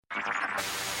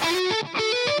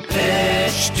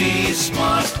HT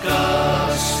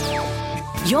Smartcast.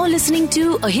 You're listening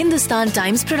to a Hindustan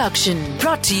Times production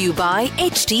brought to you by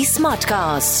HT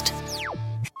Smartcast.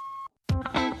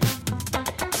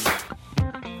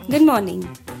 Good morning.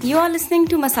 You are listening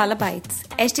to Masala Bites,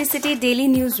 HT City Daily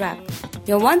News Wrap,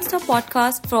 your one-stop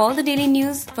podcast for all the daily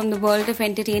news from the world of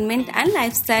entertainment and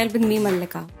lifestyle with me,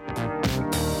 Mallika.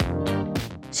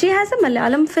 She has a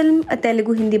Malayalam film, a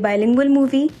Telugu Hindi bilingual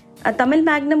movie, a Tamil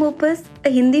magnum opus, a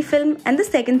Hindi film, and the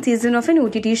second season of an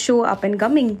OTT show up and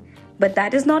coming. But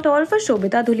that is not all for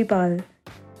Shobita Dhulipal.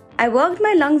 I worked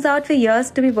my lungs out for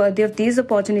years to be worthy of these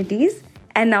opportunities,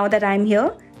 and now that I'm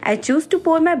here, I choose to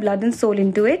pour my blood and soul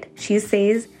into it, she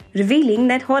says, revealing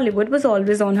that Hollywood was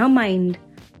always on her mind.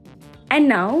 And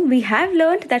now, we have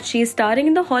learned that she is starring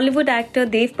in the Hollywood actor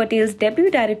Dev Patel's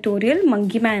debut directorial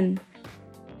Monkey Man.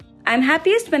 I'm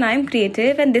happiest when I'm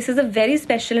creative, and this is a very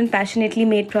special and passionately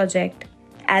made project.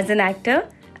 As an actor,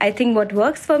 I think what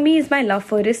works for me is my love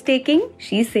for risk-taking,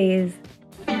 she says.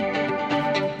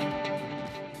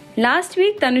 Last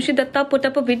week, Tanushi Datta put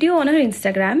up a video on her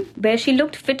Instagram where she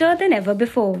looked fitter than ever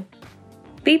before.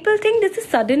 People think this is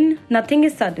sudden. Nothing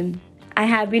is sudden. I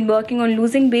have been working on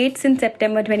losing weight since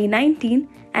September 2019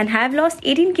 and have lost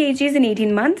 18 kgs in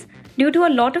 18 months due to a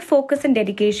lot of focus and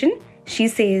dedication, she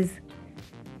says.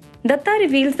 Datta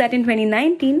reveals that in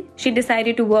 2019, she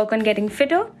decided to work on getting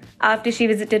fitter after she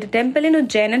visited a temple in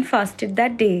Ujjain and fasted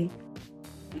that day.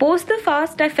 Post the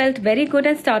fast, I felt very good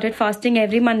and started fasting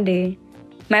every Monday.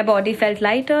 My body felt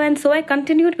lighter and so I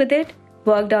continued with it,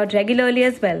 worked out regularly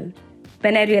as well.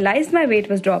 When I realized my weight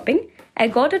was dropping, I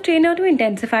got a trainer to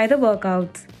intensify the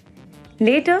workouts.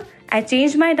 Later, I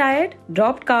changed my diet,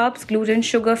 dropped carbs, gluten,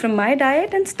 sugar from my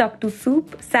diet and stuck to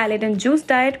soup, salad and juice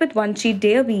diet with one cheat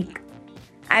day a week.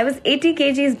 I was 80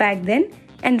 kgs back then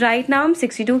and right now I'm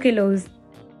 62 kilos.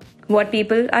 What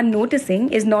people are noticing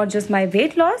is not just my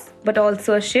weight loss but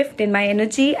also a shift in my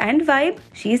energy and vibe,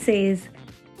 she says.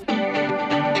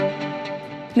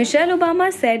 Michelle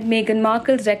Obama said Meghan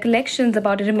Markle's recollections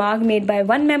about a remark made by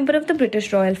one member of the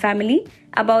British royal family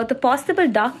about the possible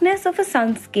darkness of her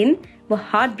son's skin were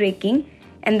heartbreaking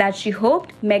and that she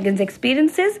hoped Meghan's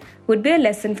experiences would be a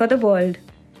lesson for the world.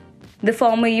 The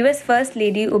former US First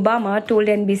Lady Obama told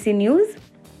NBC News,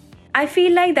 "I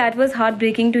feel like that was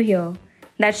heartbreaking to hear,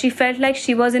 that she felt like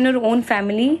she was in her own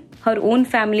family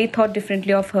thought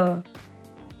differently of her.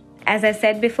 As I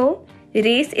said before,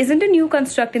 race isn't a new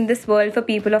construct in this world for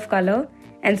people of color,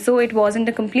 and so it wasn't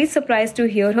a complete surprise to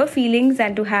hear her feelings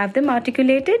and to have them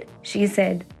articulated," she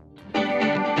said.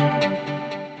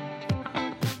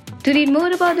 To read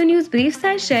more about the news briefs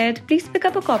I shared, please pick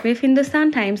up a copy of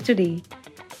Hindustan Times today.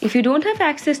 If you don't have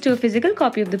access to a physical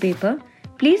copy of the paper,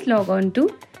 please log on to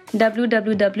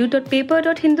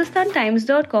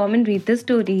www.paper.hindustantimes.com and read the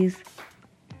stories.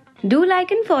 Do like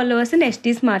and follow us on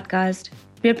HT Smartcast.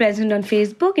 We are present on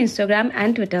Facebook, Instagram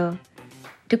and Twitter.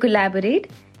 To collaborate,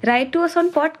 write to us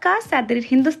on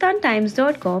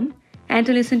podcast@hindustantimes.com and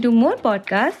to listen to more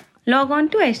podcasts, log on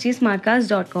to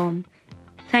htsmartcast.com.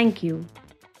 Thank you.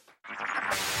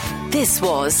 This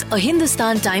was a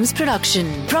Hindustan Times production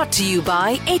brought to you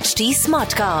by HT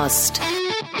Smartcast.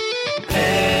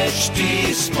 HT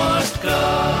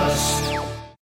Smartcast.